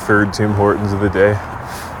 3rd Tim Hortons of the day.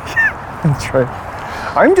 That's right.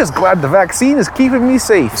 I'm just glad the vaccine is keeping me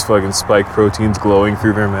safe. Just fucking spike proteins glowing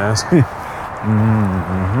through their mask.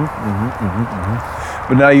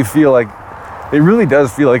 But now you feel like it really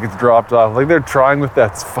does feel like it's dropped off. Like they're trying with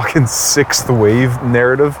that fucking 6th wave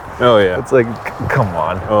narrative. Oh, yeah. It's like, come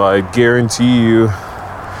on. Oh, I guarantee you,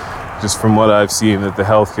 just from what I've seen, that the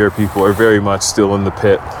healthcare people are very much still in the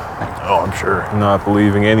pit. Oh, I'm sure. Not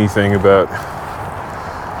believing anything about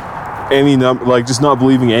any number, like just not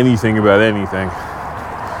believing anything about anything.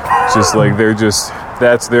 Just like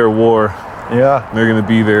that's their war. Yeah. They're going to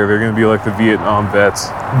be there. They're going to be like the Vietnam vets.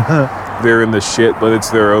 They're in the shit, but it's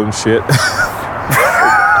their own shit.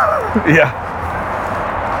 Yeah.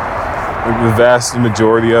 Like the vast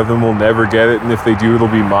majority of them will never get it, and if they do, it'll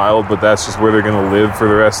be mild, but that's just where they're going to live for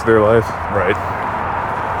the rest of their life. Right.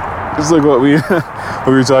 Just like what we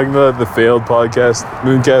were talking about, the failed podcast,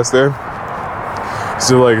 Mooncast there.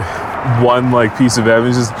 So like one like piece of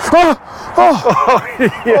evidence is,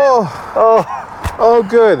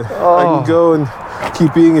 good. I can go and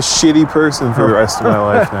keep being a shitty person for the rest of my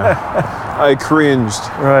life now. I cringed.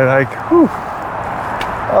 Right,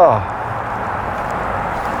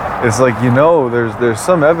 it's like, there's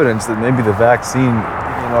some evidence that maybe the vaccine,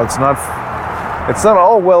 it's not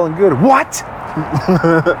all well and good. What?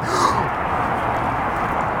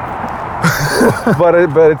 but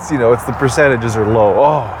it's it's the percentages are low.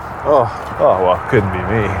 Well, couldn't be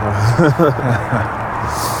me.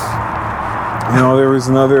 There was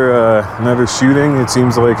another shooting. It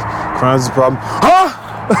seems like crime's a problem.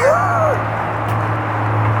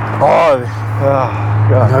 God.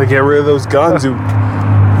 Gotta get rid of those guns.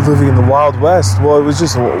 Living in the Wild West. Well, it was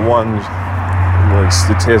just one like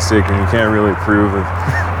statistic, and you can't really prove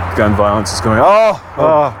that gun violence is going.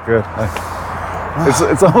 Good.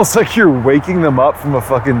 It's almost like you're waking them up from a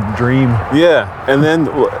fucking dream. Yeah, and then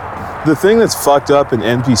the thing that's fucked up and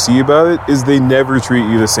NPC about it is they never treat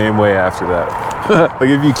you the same way after that. Like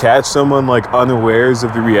if you catch someone like unawares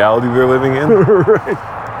of the reality they're living in, right.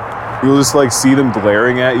 You'll just like see them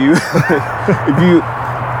glaring at you.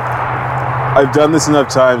 I've done this enough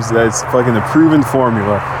times that it's fucking a proven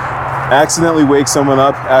formula. Accidentally wake someone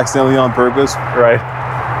up, accidentally on purpose. Right.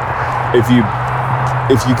 If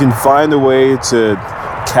you can find a way to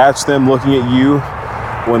catch them looking at you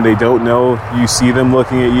when they don't know you see them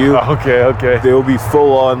looking at you. Okay. They will be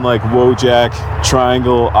full on like Wojak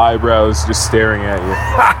triangle eyebrows just staring at you.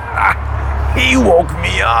 He woke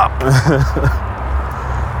me up.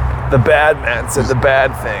 The bad man said the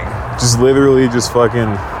bad thing. Just literally just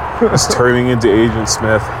fucking just turning into Agent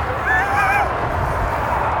Smith.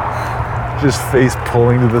 Just face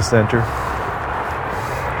pulling to the center.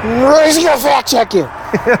 He's gonna fact check you.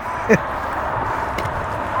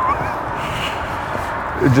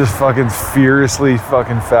 Just fucking furiously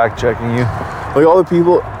fucking fact checking you. Like all the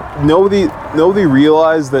people, nobody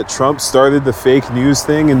realized that Trump started the fake news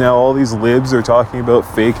thing, and now all these libs are talking about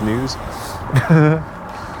fake news.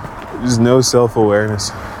 There's no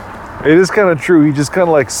self-awareness. It is kind of true. He just kind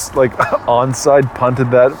of like onside punted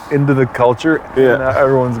that into the culture, Yeah. and now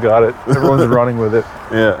everyone's got it. Everyone's running with it.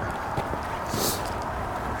 Yeah.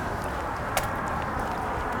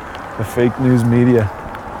 The fake news media.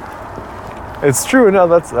 It's true. No,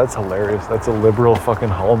 that's hilarious. That's a liberal fucking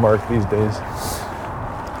hallmark these days.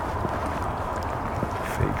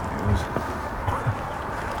 Fake news.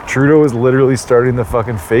 Trudeau is literally starting the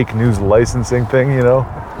fucking fake news licensing thing, you know?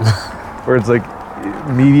 Where it's like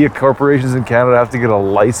media corporations in Canada have to get a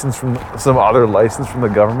license from some other license from the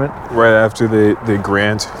government. Right after they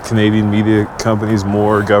grant Canadian media companies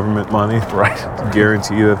more government money. Right. To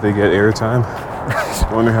guarantee that they get airtime.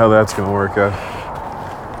 I wonder how that's going to work out.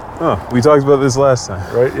 Oh, we talked about this last time.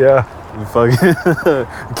 Right, yeah. The fucking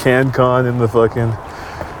CanCon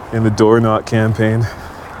in the door knock campaign.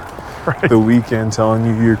 Right. The weekend telling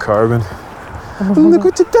you you're carbon. Look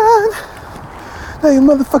what you done. Now you're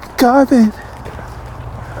motherfucking carbon.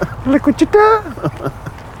 Look what you done.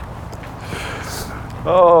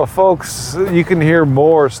 Oh, folks, you can hear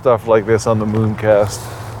more stuff like this on the Mooncast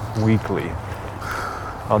weekly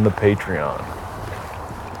on the Patreon.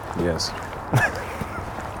 Yes.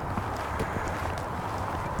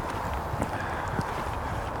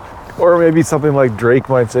 Or maybe something like Drake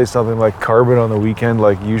might say something like carbon on the weekend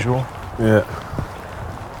like usual. Yeah.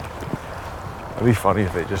 That'd be funny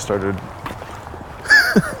if they just started.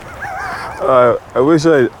 I wish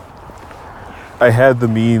I had the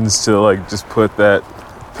means to like just put that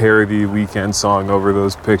parody weekend song over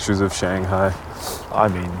those pictures of Shanghai. I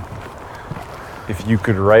mean, if you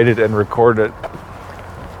could write it and record it,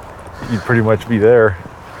 you'd pretty much be there.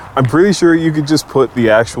 I'm pretty sure you could just put the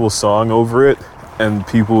actual song over it and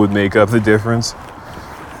people would make up the difference.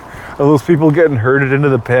 Are those people getting herded into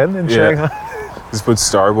the pen in Shanghai? Just put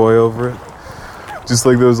Starboy over it. Just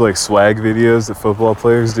like those like swag videos that football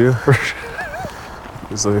players do.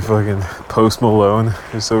 It's like fucking Post Malone,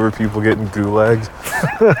 just over people getting gulagged.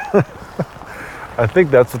 I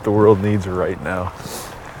think that's what the world needs right now.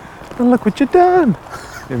 And look what you done.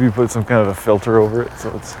 Maybe you put some kind of a filter over it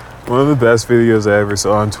so it's... One of the best videos I ever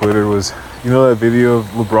saw on Twitter was, you know that video of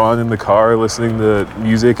LeBron in the car listening to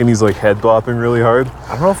music and he's like head bopping really hard? I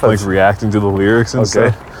don't know if that's... Like reacting to the lyrics and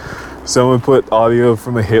stuff. Someone put audio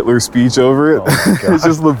from a Hitler speech over it. It's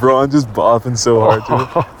just LeBron just bopping so hard to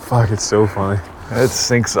it. Fuck, it's so funny. It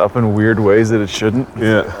syncs up in weird ways that it shouldn't.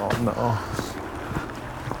 Yeah. Oh no.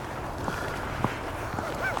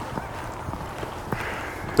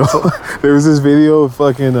 There was this video of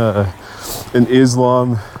fucking an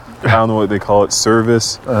Islam, I don't know what they call it,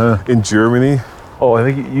 service in Germany. Oh, I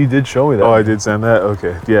think you did show me that. Oh, I did send that?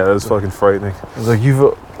 Okay. Yeah, that was fucking frightening. It was like,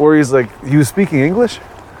 or he's like, he was speaking English?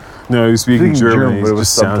 No, he was speaking German. But it was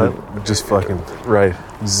just sounded just fucking right.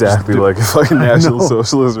 Exactly like a fucking National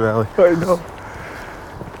Socialist rally. I know.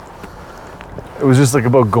 It was just like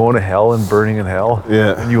about going to hell and burning in hell.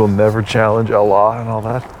 Yeah. And you will never challenge Allah and all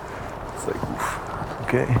that. It's like, oof,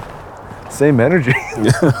 okay. Same energy.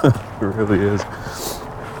 Yeah, it really is.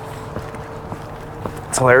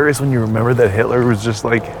 It's hilarious when you remember that Hitler was just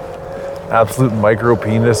like absolute micro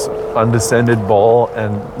penis, undescended ball,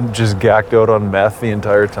 and just gacked out on meth the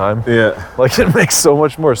entire time. Yeah. Like, it makes so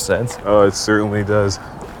much more sense. Oh, it certainly does.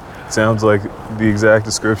 It sounds like the exact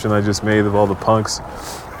description I just made of all the punks.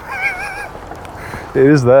 It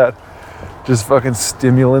is that. Just fucking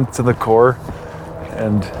stimulant to the core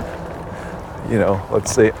and, you know,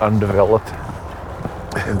 let's say undeveloped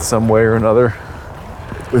in some way or another.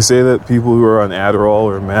 They say that people who are on Adderall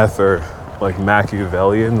or meth are like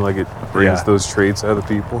Machiavellian, like it brings those traits out of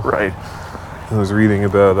people. Right. I was reading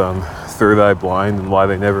about Third Eye Blind and why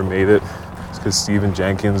they never made it. It's because Stephen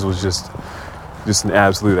Jenkins was just an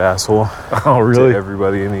absolute asshole. Oh, really? To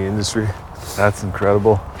everybody in the industry. That's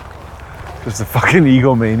incredible. Just a fucking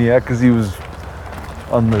egomaniac because he was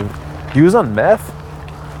on meth.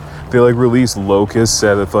 They like released locusts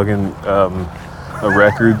at a fucking a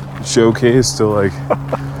record showcase to like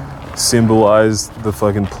symbolize the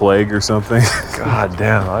fucking plague or something. God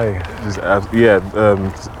damn,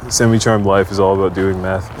 Semi-Charmed Life is all about doing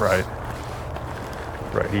meth. Right.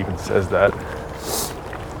 Right, he even says that.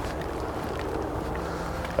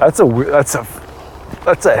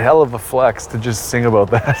 That's a hell of a flex to just sing about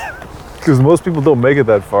that. Because most people don't make it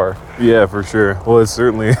that far. Yeah, for sure. Well, it's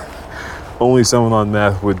certainly only someone on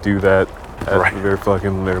meth would do that at their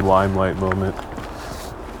limelight moment.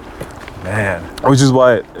 Man. Which is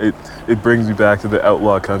why it brings me back to the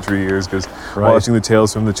outlaw country years, because watching the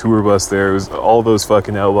Tales from the Tour Bus there, it was all those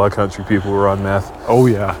fucking outlaw country people were on meth. Oh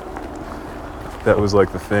yeah. That was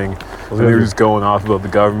like the thing. And they were just going off about the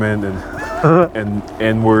government and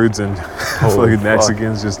N-words and fucking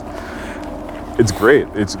Mexicans. Just, it's great.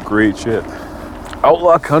 It's great shit.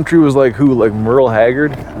 Outlaw country was like who? Like Merle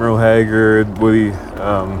Haggard? Merle Haggard, Woody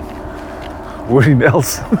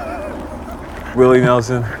Nelson. Willie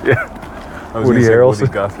Nelson. Yeah. Woody Harrelson.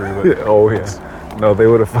 Woody Guthrie. But oh yeah. No, they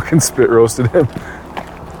would have fucking spit roasted him.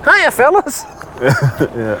 Hiya, fellas.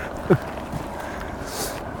 Yeah.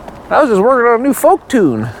 I was just working on a new folk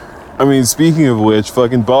tune. I mean, speaking of which,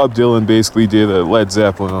 fucking Bob Dylan basically did a Led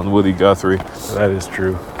Zeppelin on Woody Guthrie. That is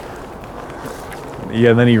true.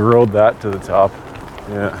 Yeah, and then he rode that to the top.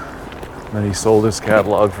 Yeah. And then he sold his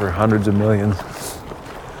catalog for hundreds of millions.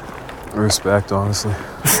 Respect, honestly.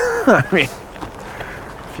 I mean,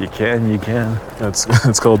 if you can, you can.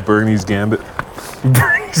 That's called Bernie's Gambit.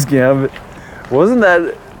 Bernie's Gambit. Wasn't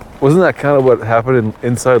that kind of what happened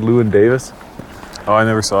inside Llewyn Davis? Oh, I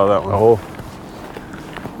never saw that one. Oh.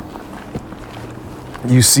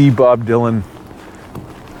 You see Bob Dylan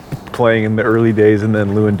playing in the early days, and then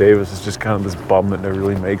Llewyn Davis is just kind of this bum that never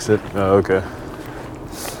really makes it. Oh, okay.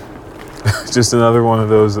 Just another one of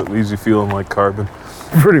those that leaves you feeling like carbon.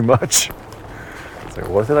 Pretty much. It's like,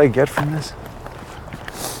 what did I get from this?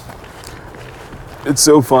 It's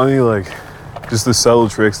so funny, like, just the subtle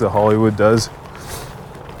tricks that Hollywood does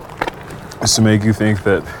is to make you think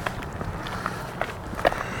that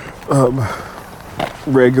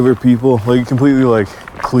regular people, like, it completely, like,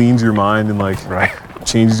 cleans your mind and, like,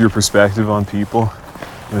 changes your perspective on people,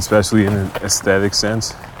 and especially in an aesthetic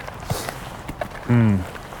sense.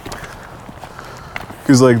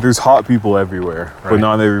 Because, like, there's hot people everywhere, but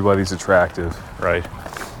not everybody's attractive. Right.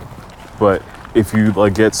 But if you,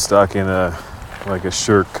 like, get stuck in a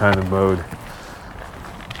shirk kind of mode,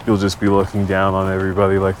 you'll just be looking down on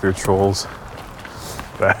everybody like they're trolls.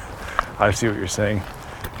 I see what you're saying.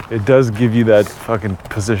 It does give you that fucking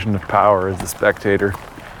position of power as the spectator.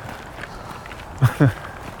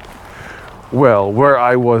 Well, where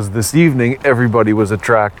I was this evening, everybody was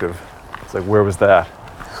attractive. It's like, where was that?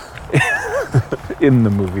 In the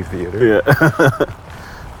movie theater. Yeah.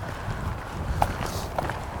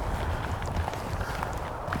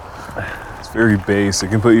 It's very base. It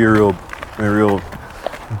can put you in a real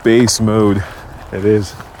base mode. It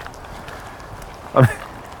is. I mean,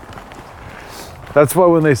 that's why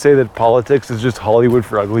when they say that politics is just Hollywood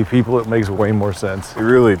for ugly people, it makes way more sense. It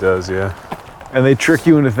really does, yeah. And they trick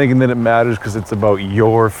you into thinking that it matters because it's about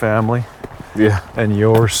your family. Yeah. And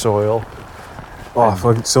your soil. Oh,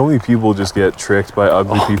 fucking, so many people just get tricked by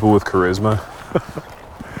ugly people with charisma.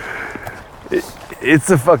 It's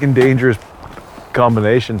a fucking dangerous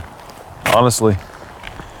combination, honestly.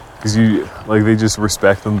 Because they just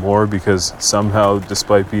respect them more because somehow,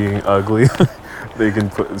 despite being ugly, they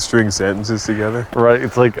can string sentences together. Right,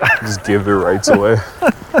 it's like just give their rights away.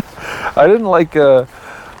 I didn't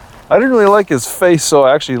really like his face, so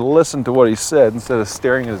I actually listened to what he said instead of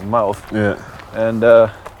staring at his mouth. Yeah. And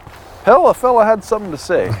hell, a fella had something to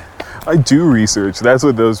say. I do research. That's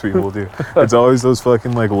what those people do. It's always those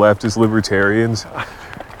fucking like leftist libertarians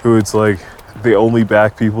who it's like they only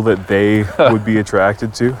back people that they would be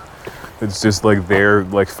attracted to. It's just like their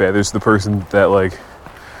like feathers. The person that like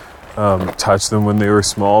touched them when they were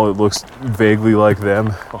small, it looks vaguely like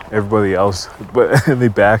them. Everybody else, and they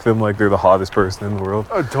back them like they're the hottest person in the world.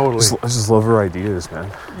 Oh, totally. I just love her ideas,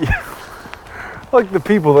 man. Yeah. Like the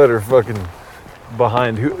people that are fucking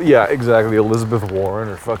behind yeah, exactly, Elizabeth Warren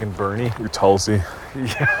or fucking Bernie. Or Tulsi.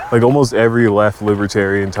 Yeah. Like almost every left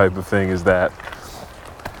libertarian type of thing is that.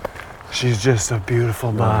 She's just a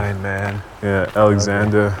beautiful mind, man. Yeah,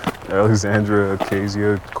 Alexandra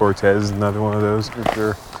Ocasio-Cortez is another one of those. For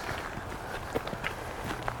sure.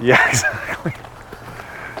 Yeah, exactly.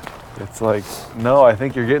 It's like, no, I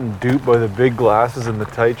think you're getting duped by the big glasses and the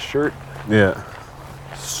tight shirt. Yeah.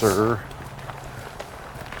 Sir.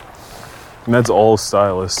 And that's all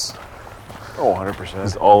stylists. Oh, 100%.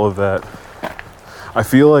 It's all of that. I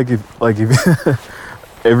feel like if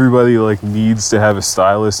everybody like needs to have a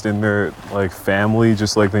stylist in their like family,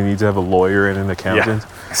 just like they need to have a lawyer and an accountant.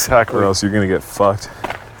 Yeah, exactly. Or else you're gonna get fucked.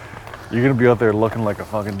 You're gonna be out there looking like a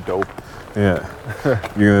fucking dope. Yeah.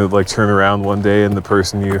 You're gonna like turn around one day and the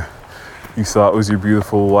person you you thought was your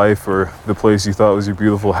beautiful wife, or the place you thought was your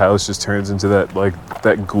beautiful house just turns into that like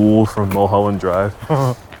that ghoul from Mulholland Drive.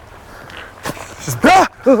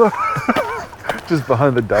 Just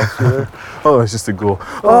behind the dumpster there. Oh, it's just a ghoul.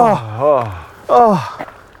 I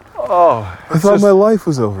thought my life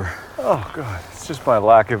was over. Oh God, it's just my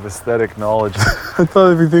lack of aesthetic knowledge. I thought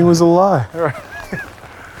everything was a lie.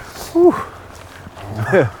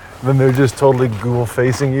 Then they're just totally ghoul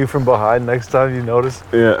facing you from behind next time you notice.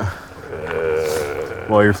 Yeah.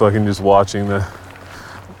 While you're fucking just watching the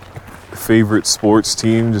favorite sports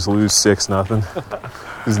team just lose 6-0.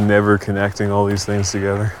 Just never connecting all these things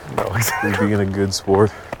together. No, exactly. Being a good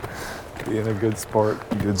sport. Being a good sport.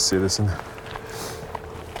 Good citizen.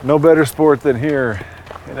 No better sport than here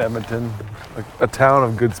in Edmonton. A town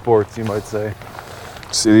of good sports, you might say.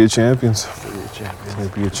 City of champions. City of champions.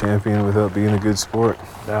 Can't be a champion without being a good sport.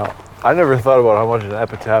 Now, I never thought about how much an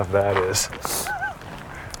epitaph that is.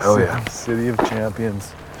 Oh yeah. City of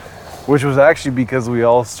champions. Which was actually because we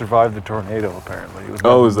all survived the tornado, apparently. It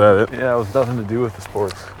was Is that it? Yeah, it was nothing to do with the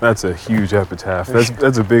sports. That's a huge epitaph.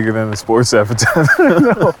 That's a bigger than the sports epitaph.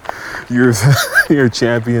 No. You're a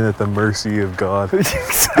champion at the mercy of God.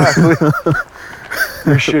 Exactly.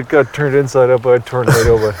 Your shit got turned inside out by a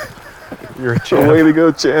tornado, but you're a champ. Way to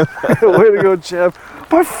go, champ. Way to go, champ.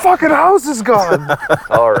 My fucking house is gone.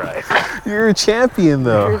 All right. You're a champion,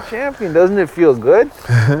 though. You're a champion. Doesn't it feel good?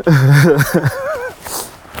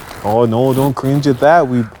 Oh no, don't cringe at that.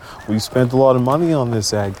 We spent a lot of money on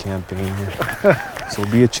this ad campaign here. So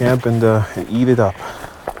be a champ and eat it up.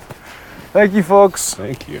 Thank you, folks.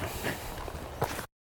 Thank you.